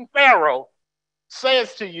 including Pharaoh,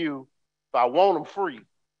 says to you, if I want them free,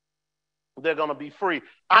 they're going to be free.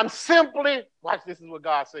 I'm simply, watch, this is what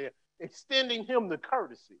God said, extending him the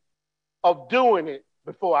courtesy of doing it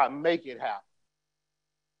before I make it happen.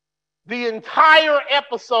 The entire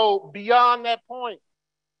episode beyond that point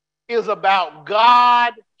is about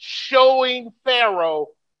God showing Pharaoh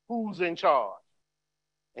who's in charge.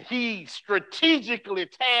 He strategically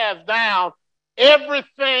tears down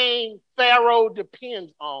everything Pharaoh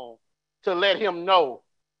depends on to let him know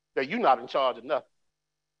that you're not in charge of nothing.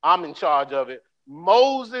 I'm in charge of it.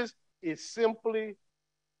 Moses is simply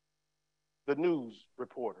the news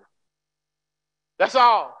reporter. That's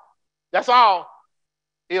all. That's all.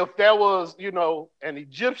 If there was, an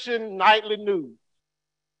Egyptian nightly news,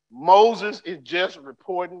 Moses is just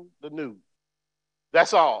reporting the news.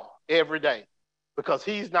 That's all, every day. Because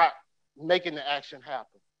he's not making the action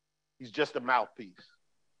happen. He's just a mouthpiece.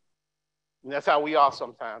 And that's how we are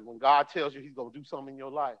sometimes. When God tells you he's going to do something in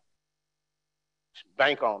your life,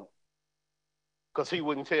 bank on it. Because he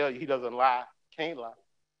wouldn't tell you. He doesn't lie. Can't lie.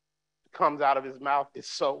 It comes out of his mouth.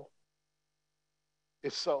 It's so.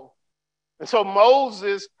 It's so. And so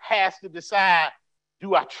Moses has to decide,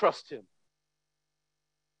 do I trust him?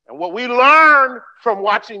 And what we learn from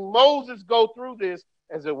watching Moses go through this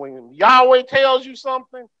is that when Yahweh tells you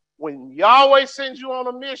something, when Yahweh sends you on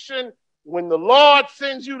a mission, when the Lord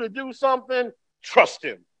sends you to do something, trust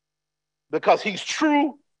him. Because he's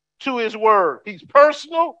true to his word. He's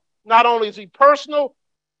personal. Not only is he personal,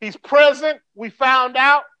 He's present. We found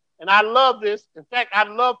out, and I love this. In fact, I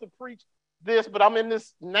love to preach this, but I'm in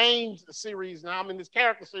this names series now. I'm in this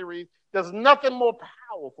character series. There's nothing more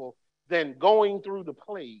powerful than going through the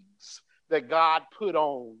plagues that God put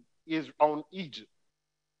on Egypt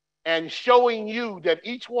and showing you that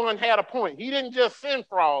each one had a point. He didn't just send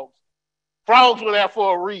frogs. Frogs were there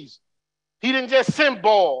for a reason. He didn't just send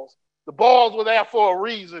balls. The balls were there for a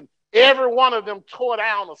reason. Every one of them tore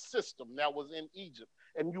down a system that was in Egypt.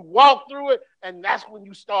 And you walk through it, and that's when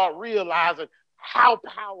you start realizing how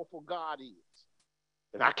powerful God is.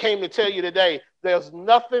 And I came to tell you today, there's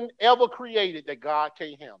nothing ever created that God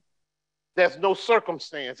can't handle. There's no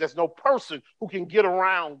circumstance. There's no person who can get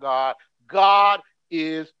around God. God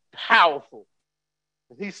is powerful.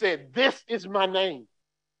 And he said, this is my name.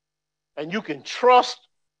 And you can trust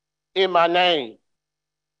in my name.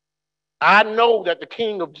 I know that the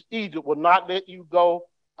king of Egypt will not let you go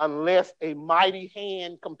unless a mighty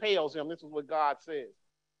hand compels him. This is what God says.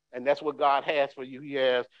 And that's what God has for you. He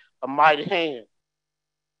has a mighty hand.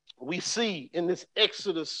 We see in this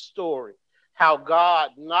Exodus story how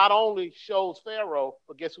God not only shows Pharaoh,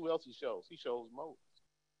 but guess who else he shows? He shows Moses.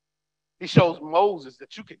 He shows Moses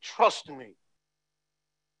that you can trust me.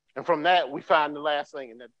 And from that, we find the last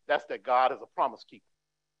thing, and that's that God is a promise keeper.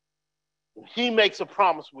 When he makes a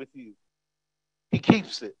promise with you, he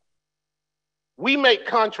keeps it. We make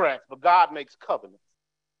contracts, but God makes covenants.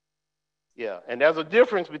 Yeah, and there's a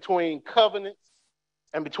difference between covenants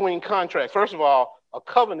and between contracts. First of all, a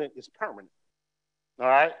covenant is permanent. All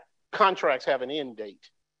right? Contracts have an end date.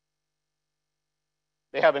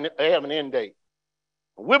 They have an end date.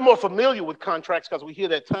 We're more familiar with contracts because we hear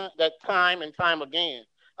that time and time again.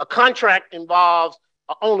 A contract involves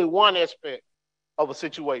only one aspect of a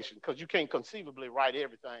situation because you can't conceivably write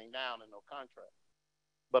everything down in no contract.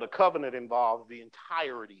 But a covenant involves the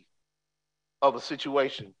entirety of a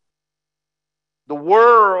situation. The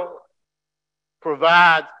world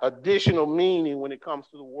provides additional meaning when it comes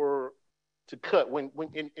to the word to cut. When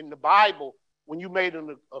in the Bible, when you made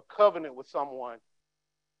a covenant with someone,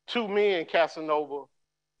 two men, Casanova,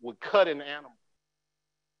 would cut an animal.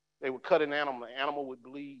 They would cut an animal. The animal would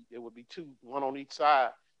bleed. There would be two, one on each side.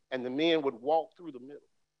 And the men would walk through the middle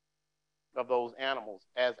of those animals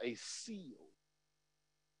as a seal,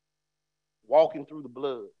 walking through the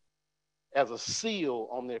blood as a seal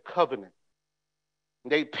on their covenant.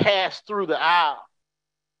 They passed through the aisle.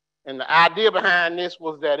 And the idea behind this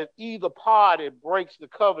was that if either party breaks the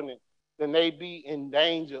covenant, then they be in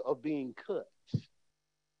danger of being cut,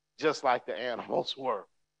 just like the animals were.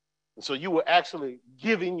 And so you were actually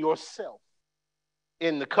giving yourself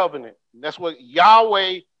in the covenant. And that's what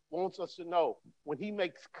Yahweh wants us to know. When he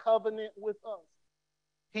makes covenant with us,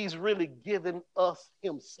 he's really giving us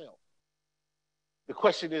himself. The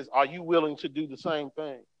question is, are you willing to do the same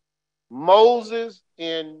thing? Moses,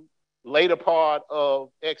 in later part of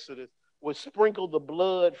Exodus, would sprinkle the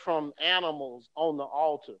blood from animals on the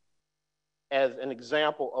altar as an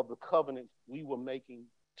example of the covenant we were making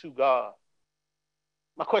to God.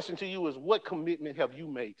 My question to you is, what commitment have you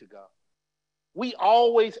made to God? We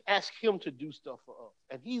always ask him to do stuff for us,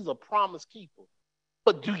 and he's a promise keeper.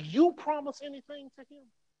 But do you promise anything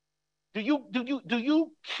to him? Do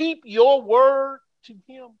you keep your word to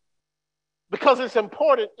him? Because it's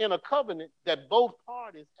important in a covenant that both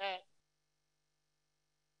parties act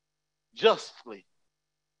justly.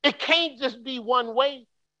 It can't just be one way.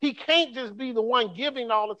 He can't just be the one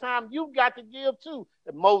giving all the time. You've got to give too.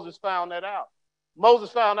 And Moses found that out. Moses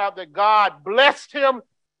found out that God blessed him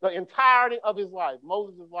the entirety of his life.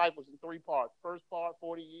 Moses' life was in three parts. First part,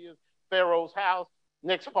 40 years, Pharaoh's house.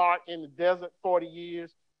 Next part, in the desert, 40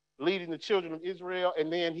 years, leading the children of Israel.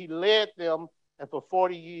 And then he led them, and for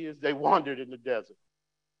 40 years, they wandered in the desert.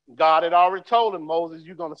 God had already told him, Moses,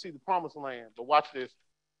 you're going to see the promised land. But watch this.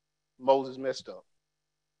 Moses messed up.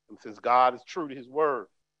 And since God is true to his word,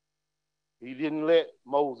 he didn't let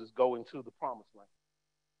Moses go into the promised land.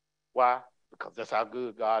 Why? Because that's how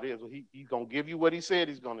good God is. He's going to give you what he said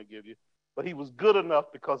he's going to give you. But he was good enough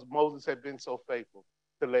because Moses had been so faithful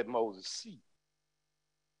to let Moses see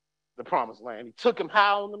the promised land. He took him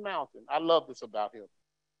high on the mountain. I love this about him.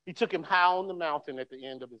 He took him high on the mountain at the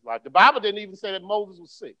end of his life. The Bible didn't even say that Moses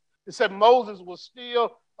was sick. It said Moses was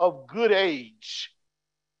still of good age.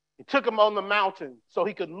 He took him on the mountain so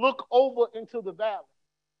he could look over into the valley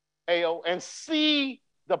and see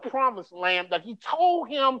the promised land that he told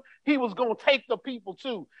him he was going to take the people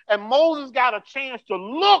to. And Moses got a chance to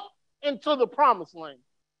look into the promised land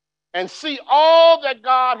and see all that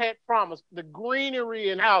God had promised, the greenery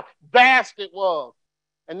and how vast it was.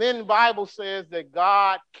 And then the Bible says that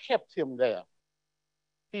God kept him there.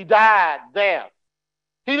 He died there.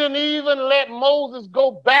 He didn't even let Moses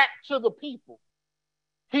go back to the people.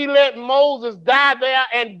 He let Moses die there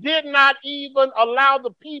and did not even allow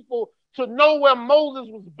the people to know where Moses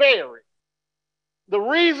was buried. The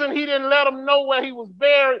reason he didn't let them know where he was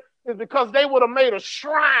buried is because they would have made a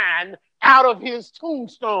shrine out of his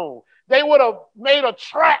tombstone. They would have made a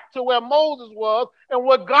track to where Moses was. And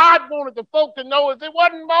what God wanted the folk to know is it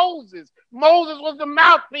wasn't Moses. Moses was the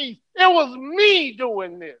mouthpiece. It was me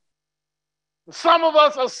doing this. Some of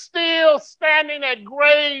us are still standing at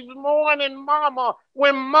graves mourning mama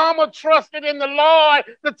when mama trusted in the Lord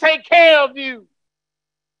to take care of you.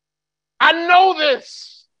 I know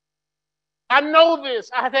this. I know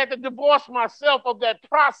this. I've had to divorce myself of that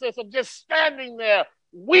process of just standing there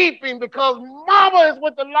weeping because mama is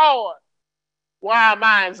with the Lord. Why am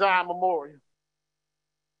I in Zion Memorial?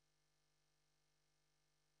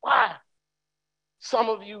 Why? Some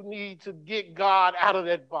of you need to get God out of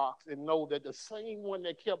that box and know that the same one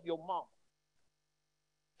that kept your mama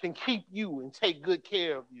can keep you and take good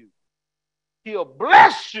care of you. He'll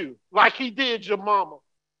bless you like he did your mama.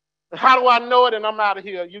 And how do I know it? And I'm out of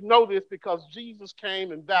here. You know this because Jesus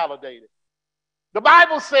came and validated. The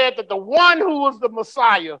Bible said that the one who was the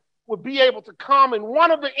Messiah would be able to come, and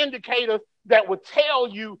one of the indicators that would tell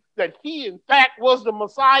you that he in fact was the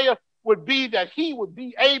Messiah would be that he would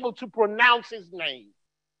be able to pronounce his name.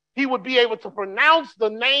 He would be able to pronounce the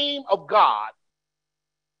name of God.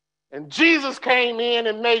 And Jesus came in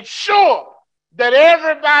and made sure that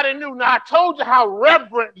everybody knew. Now, I told you how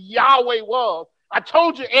reverent Yahweh was. I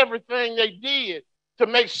told you everything they did to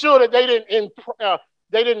make sure that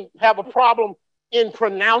they didn't have a problem in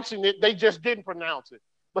pronouncing it. They just didn't pronounce it.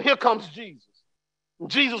 But here comes Jesus. And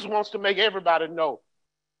Jesus wants to make everybody know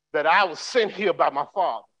that I was sent here by my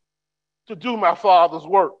Father to do my Father's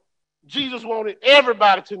work. Jesus wanted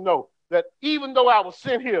everybody to know that even though I was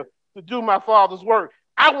sent here to do my Father's work,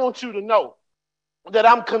 I want you to know that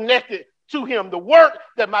I'm connected to him. The work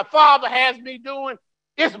that my Father has me doing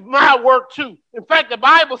is my work too. In fact, the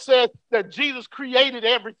Bible says that Jesus created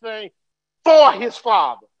everything for his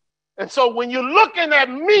Father. And so when you're looking at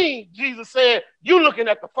me, Jesus said, you're looking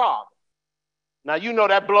at the Father. Now, you know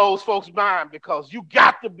that blows folks' mind because you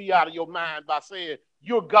got to be out of your mind by saying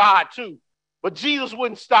you're God too. But Jesus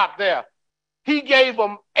wouldn't stop there. He gave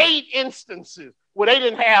them 8 instances where they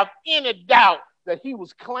didn't have any doubt that he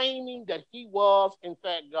was claiming that he was, in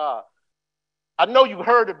fact, God. I know you've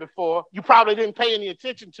heard it before. You probably didn't pay any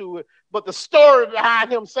attention to it. But the story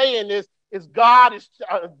behind him saying this is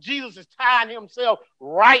Jesus is tying himself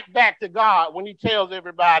right back to God when he tells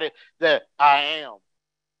everybody that I am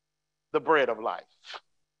the bread of life.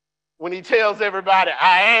 When he tells everybody,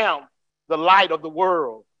 I am the light of the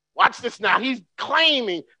world. Watch this now. He's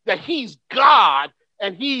claiming that he's God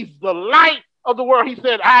and he's the light of the world. He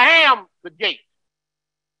said, I am the gate.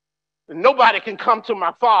 And nobody can come to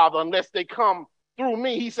my Father unless they come through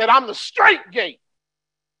me. He said, I'm the straight gate.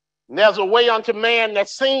 And there's a way unto man that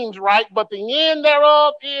seems right, but the end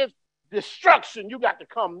thereof is destruction. You got to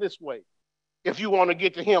come this way if you want to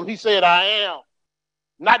get to him. He said, I am.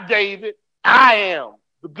 Not David. I am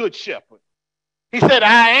the good shepherd. He said,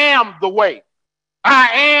 I am the way. I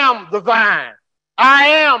am the vine. I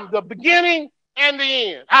am the beginning and the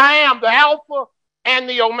end. I am the Alpha and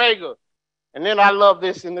the Omega. And then I love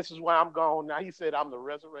this, and this is why I'm gone now. He said, I'm the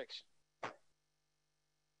resurrection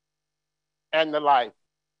and the life.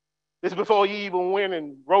 This is before he even went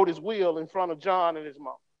and wrote his will in front of John and his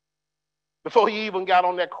mom. Before he even got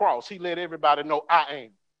on that cross, he let everybody know, I am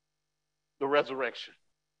the resurrection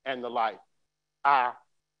and the life. I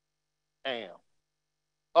am.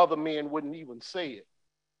 Other men wouldn't even say it,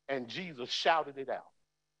 and Jesus shouted it out.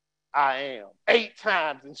 I am. 8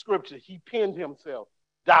 times in Scripture, he pinned himself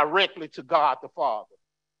directly to God the Father.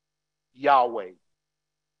 Yahweh.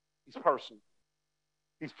 He's personal.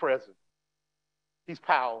 He's present. He's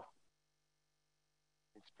powerful.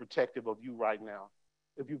 He's protective of you right now.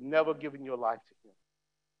 If you've never given your life to him,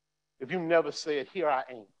 if you've never said, here I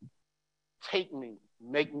am, take me,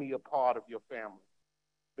 make me a part of your family,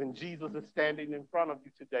 then Jesus is standing in front of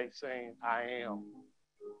you today saying, I am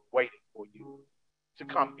waiting for you to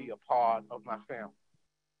come be a part of my family.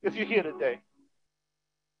 If you're here today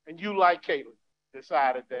and you, like Caleb,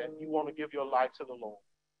 decided that you want to give your life to the Lord,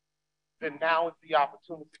 then now is the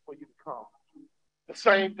opportunity for you to come. The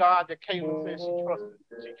same God that Caleb said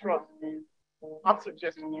she trusted him. I'm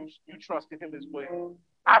suggesting you trusted him as well.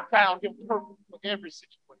 I found him perfect for every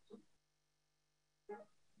situation.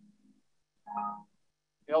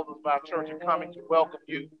 The elders of our church are coming to welcome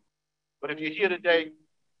you. But if you're here today,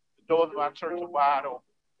 the doors of our church are wide open.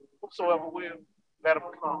 Whosoever will, let them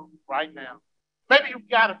come right now. Maybe you've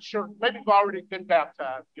got a church. Maybe you've already been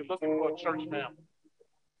baptized. You're looking for a church family.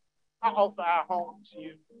 I offer our home to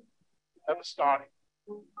you at the starting.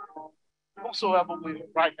 Whosoever will,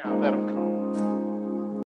 right now, let them come.